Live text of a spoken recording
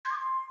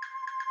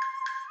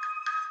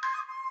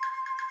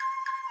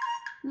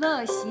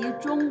乐习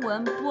中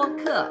文播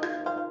客。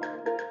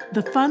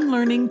 The Fun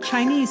Learning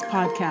Chinese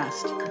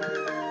Podcast.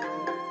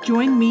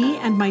 Join me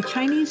and my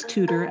Chinese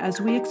tutor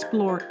as we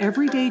explore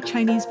everyday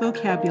Chinese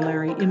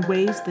vocabulary in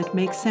ways that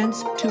make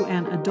sense to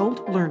an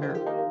adult learner.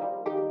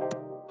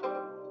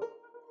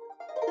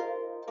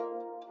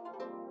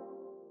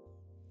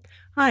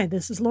 Hi,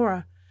 this is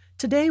Laura.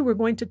 Today we're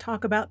going to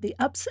talk about the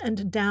ups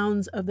and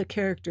downs of the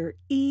character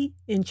 "yi"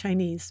 in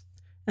Chinese.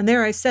 And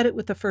there I said it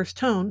with the first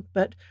tone,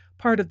 but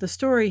part of the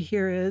story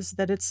here is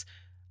that it's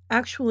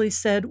actually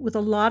said with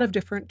a lot of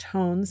different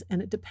tones, and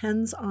it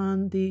depends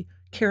on the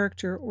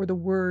character or the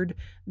word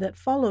that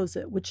follows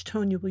it, which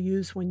tone you will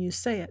use when you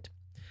say it.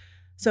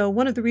 So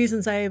one of the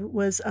reasons I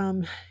was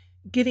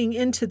getting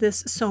into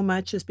this so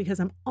much is because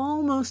I'm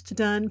almost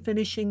done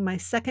finishing my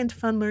second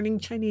Fun Learning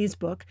Chinese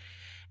book.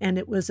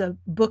 And it's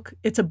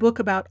a book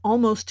about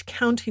almost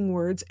counting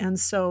words, and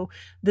so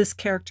this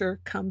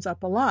character comes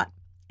up a lot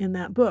in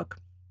that book.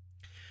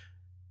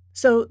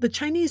 So the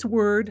Chinese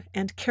word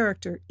and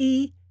character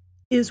 "yi"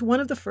 is one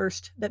of the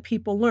first that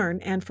people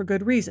learn, and for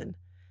good reason.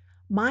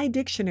 My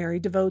dictionary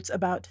devotes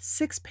about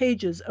 6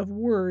 pages of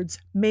words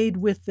made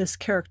with this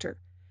character.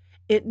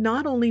 It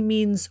not only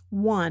means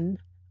one,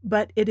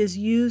 but it is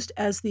used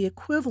as the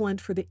equivalent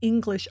for the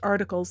English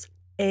articles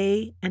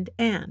a and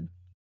an.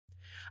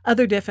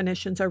 Other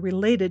definitions are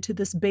related to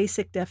this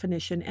basic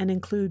definition and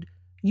include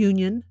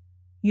union,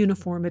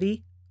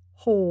 uniformity,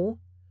 whole,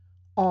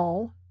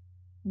 all,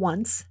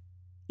 once,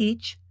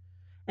 each,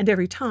 and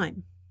every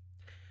time.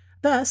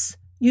 Thus,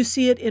 you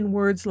see it in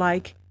words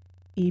like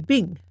 "yi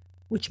bing,"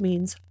 which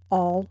means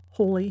all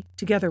wholly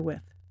together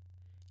with;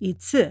 "yi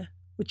zi,"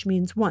 which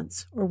means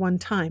once or one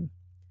time;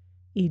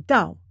 "yi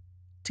dao,"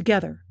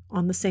 together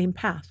on the same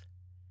path;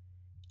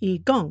 "yi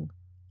gong,"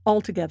 all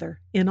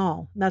together in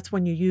all. That's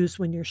when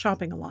you're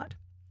shopping a lot;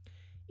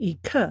 "yi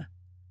ke,"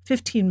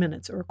 15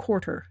 minutes or a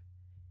quarter;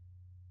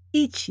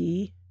 "yi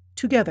qi,"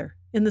 together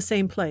in the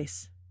same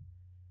place;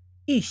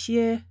 "yi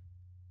xie,"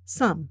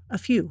 some, a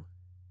few;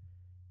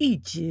 "yi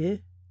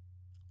ji,"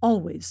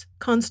 always,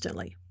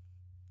 constantly.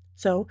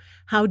 So,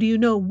 how do you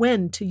know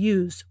when to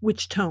use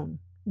which tone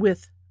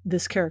with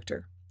this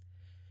character?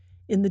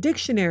 In the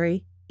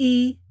dictionary,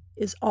 "yi"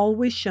 is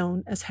always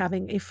shown as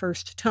having a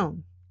first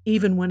tone,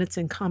 even when it's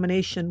in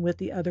combination with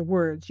the other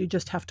words. You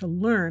just have to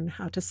learn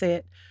how to say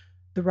it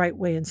the right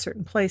way in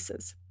certain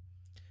places.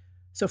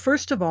 So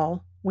first of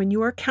all, when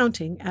you are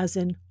counting, as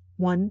in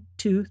 1,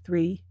 2,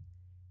 3,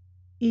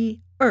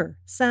 "yi,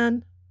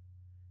 san,"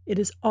 it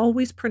is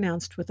always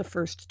pronounced with the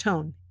first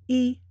tone,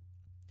 "yi."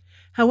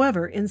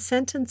 However, in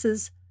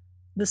sentences,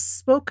 the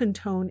spoken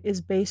tone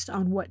is based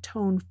on what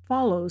tone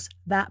follows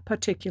that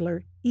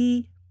particular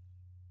 "yi."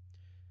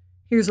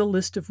 Here's a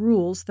list of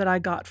rules that I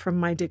got from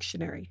my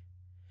dictionary.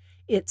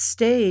 It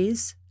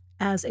stays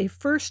as a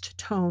first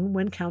tone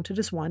when counted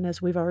as one,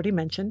 as we've already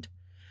mentioned,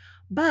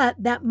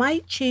 but that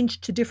might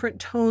change to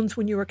different tones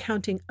when you are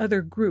counting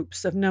other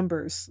groups of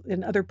numbers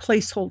and other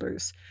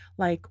placeholders,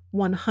 like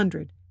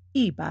 100,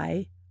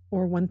 100,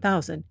 or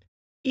 1000,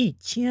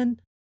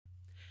 1000.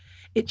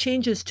 It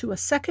changes to a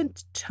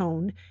second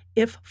tone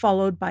if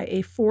followed by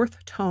a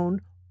fourth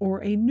tone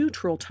or a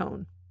neutral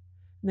tone.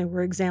 And there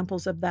were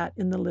examples of that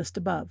in the list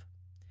above.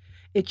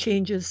 It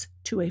changes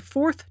to a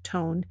fourth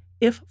tone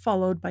if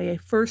followed by a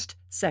first,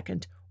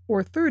 second,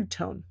 or third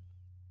tone.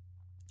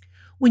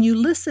 When you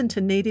listen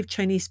to native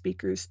Chinese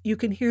speakers, you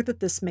can hear that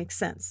this makes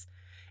sense.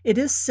 It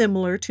is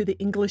similar to the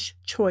English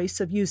choice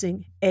of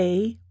using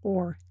 "a"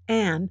 or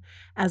 "an"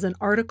 as an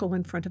article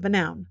in front of a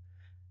noun.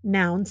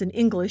 Nouns in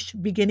English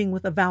beginning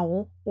with a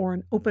vowel or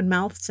an open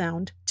mouth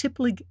sound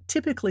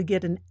typically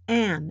get an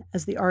 "an"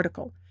 as the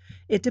article.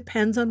 It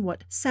depends on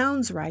what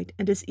sounds right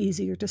and is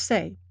easier to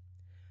say.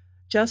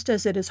 Just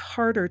as it is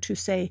harder to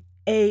say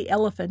 "a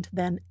elephant"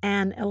 than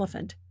 "an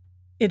elephant,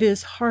 it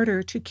is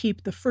harder to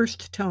keep the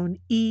first tone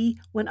 "e"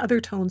 when other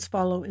tones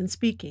follow in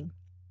speaking.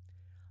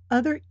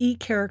 Other "e"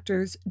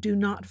 characters do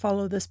not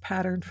follow this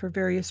pattern for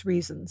various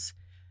reasons.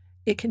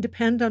 It can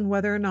depend on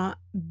whether or not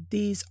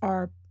these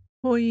are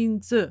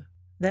 "huoyinzi"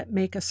 that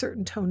make a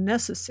certain tone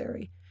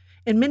necessary.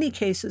 In many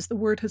cases, the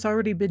word has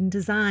already been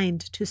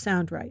designed to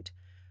sound right.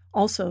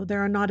 Also,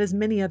 there are not as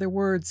many other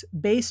words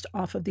based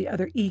off of the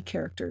other "e"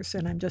 characters,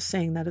 and I'm just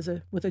saying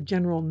that with a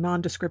general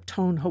nondescript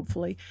tone,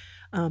 hopefully,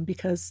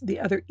 because the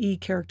other "e"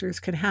 characters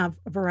can have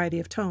a variety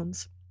of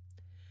tones.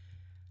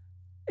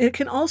 It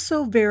can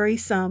also vary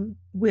some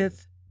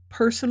with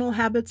personal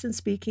habits in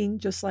speaking,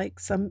 just like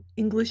some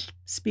English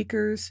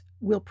speakers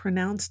will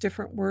pronounce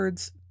different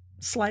words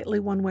slightly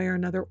one way or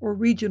another, or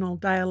regional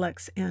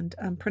dialects and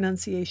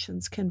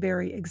pronunciations can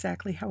vary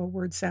exactly how a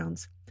word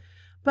sounds.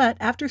 But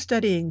after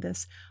studying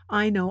this,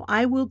 I know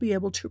I will be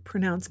able to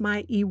pronounce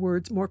my "e"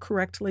 words more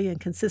correctly and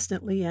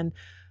consistently and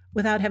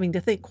without having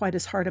to think quite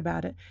as hard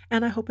about it,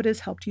 and I hope it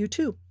has helped you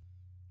too.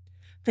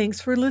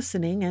 Thanks for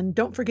listening, and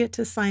don't forget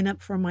to sign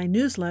up for my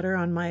newsletter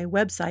on my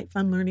website,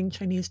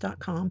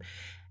 funlearningchinese.com.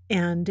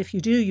 And if you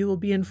do, you will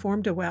be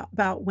informed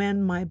about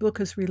when my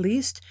book is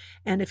released.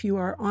 And if you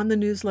are on the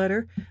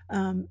newsletter,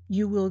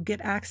 you will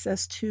get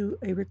access to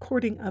a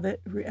recording of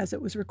it as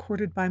it was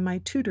recorded by my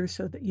tutor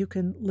so that you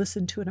can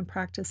listen to it and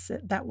practice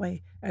it that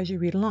way as you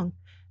read along.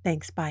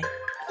 Thanks. Bye.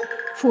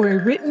 For a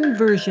written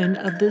version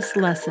of this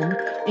lesson,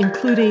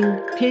 including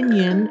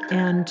pinyin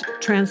and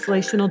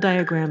translational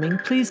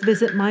diagramming, please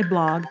visit my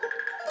blog,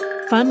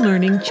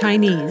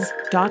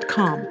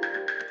 funlearningchinese.com.